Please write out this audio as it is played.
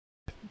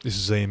This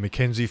is Ian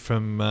McKenzie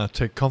from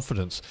Tech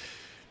Confidence.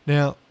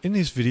 Now, in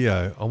this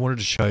video, I wanted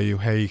to show you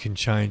how you can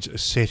change a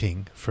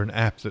setting for an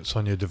app that's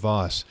on your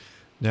device.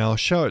 Now, I'll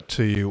show it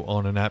to you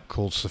on an app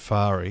called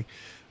Safari,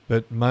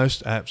 but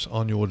most apps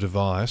on your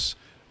device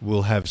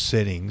will have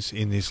settings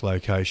in this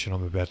location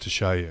I'm about to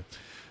show you.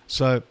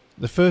 So,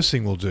 the first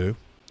thing we'll do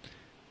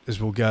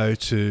is we'll go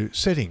to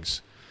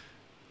Settings.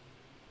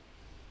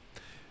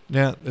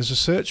 Now, there's a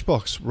search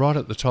box right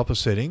at the top of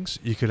Settings.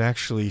 You could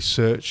actually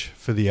search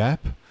for the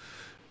app.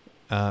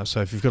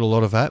 So if you've got a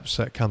lot of apps,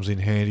 that comes in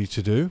handy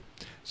to do,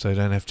 so you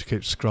don't have to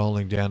keep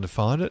scrolling down to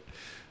find it.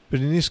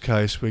 But in this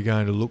case, we're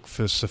going to look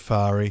for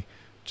Safari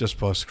just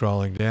by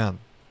scrolling down.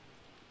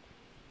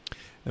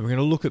 And we're going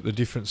to look at the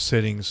different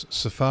settings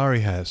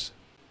Safari has.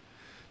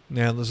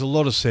 Now, there's a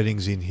lot of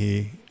settings in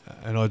here,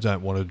 and I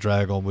don't want to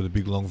drag on with a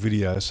big long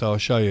video, so I'll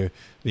show you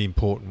the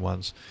important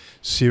ones.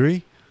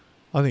 Siri.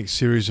 I think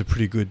Siri is a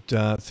pretty good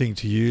thing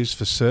to use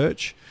for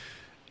search.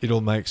 It'll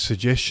make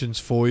suggestions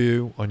for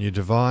you on your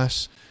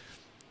device,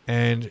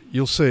 and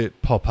you'll see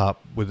it pop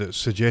up with its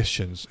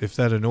suggestions. If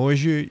that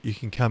annoys you, you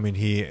can come in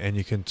here and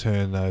you can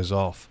turn those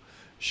off.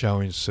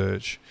 Show in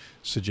search,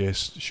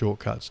 suggest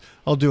shortcuts.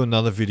 I'll do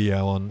another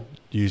video on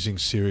using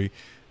Siri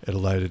at a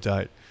later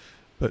date.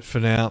 But for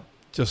now,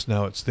 just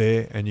know it's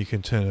there and you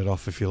can turn it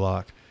off if you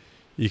like.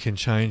 You can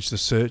change the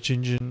search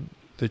engine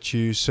that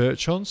you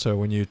search on. So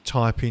when you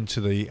type into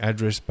the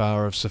address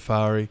bar of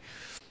Safari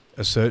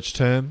a search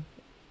term,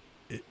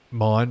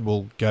 mine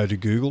will go to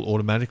Google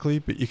automatically,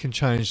 but you can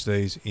change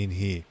these in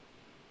here.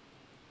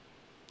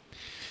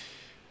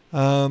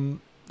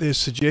 There's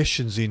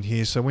suggestions in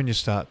here, so when you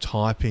start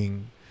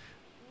typing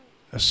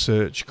a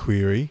search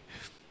query,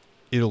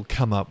 it'll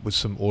come up with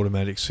some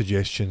automatic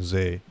suggestions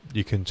there.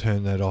 You can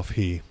turn that off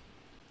here.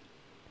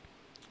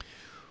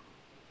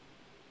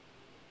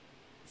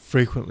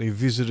 Frequently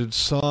visited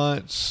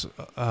sites,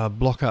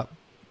 block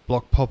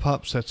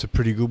pop-ups, that's a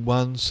pretty good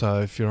one. So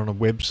if you're on a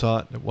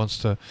website that wants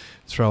to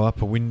throw up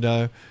a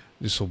window,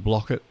 this will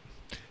block it.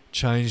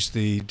 Change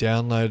the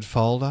download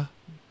folder.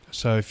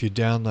 So if you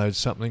download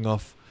something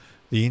off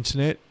the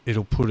internet,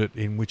 it'll put it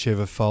in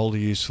whichever folder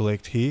you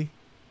select here.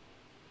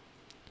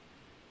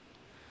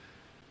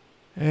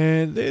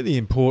 And they're the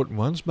important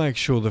ones. Make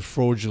sure the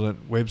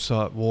fraudulent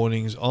website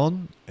warning's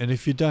on. And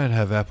if you don't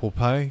have Apple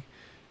Pay,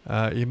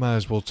 you may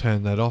as well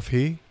turn that off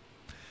here.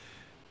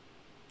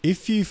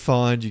 If you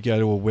find you go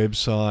to a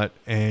website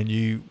and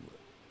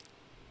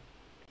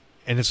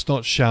it's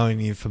not showing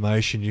the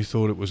information you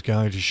thought it was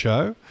going to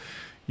show,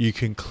 you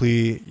can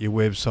clear your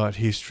website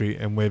history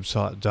and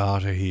website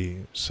data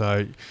here.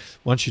 So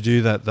once you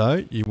do that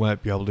though, you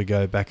won't be able to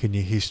go back in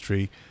your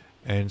history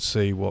and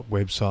see what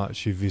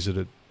websites you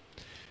visited.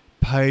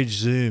 Page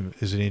zoom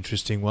is an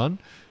interesting one.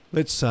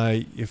 Let's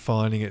say you're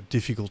finding it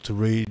difficult to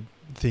read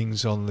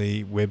things on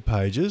the web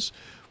pages.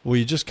 Well,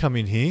 you just come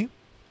in here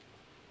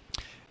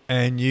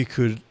and you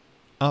could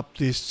up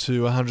this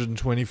to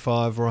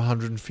 125 or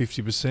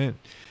 150%.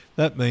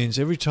 That means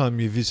every time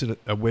you visit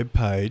a web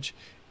page,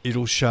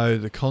 it'll show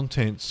the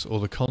contents or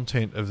the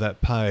content of that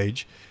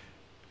page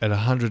at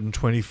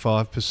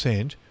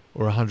 125%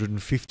 or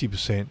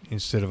 150%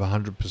 instead of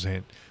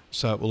 100%.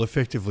 So it will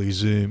effectively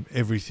zoom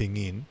everything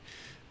in,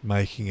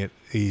 making it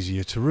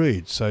easier to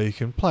read. So you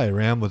can play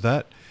around with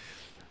that.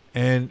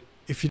 And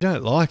if you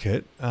don't like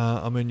it,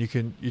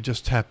 you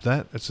just tap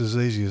that. It's as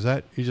easy as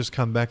that. You just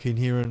come back in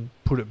here and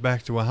put it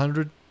back to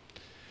 100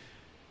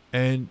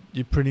 and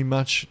you're pretty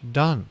much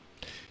done.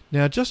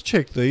 Now just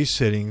check these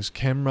settings,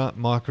 camera,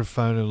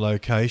 microphone and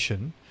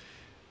location,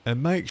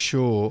 and make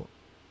sure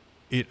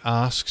it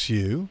asks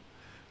you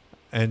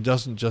and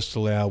doesn't just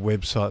allow a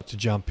website to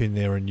jump in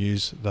there and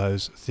use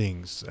those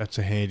things. That's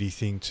a handy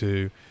thing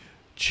to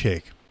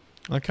check.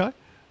 Okay,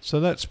 so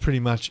that's pretty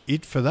much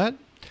it for that.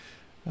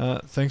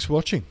 Thanks for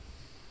watching.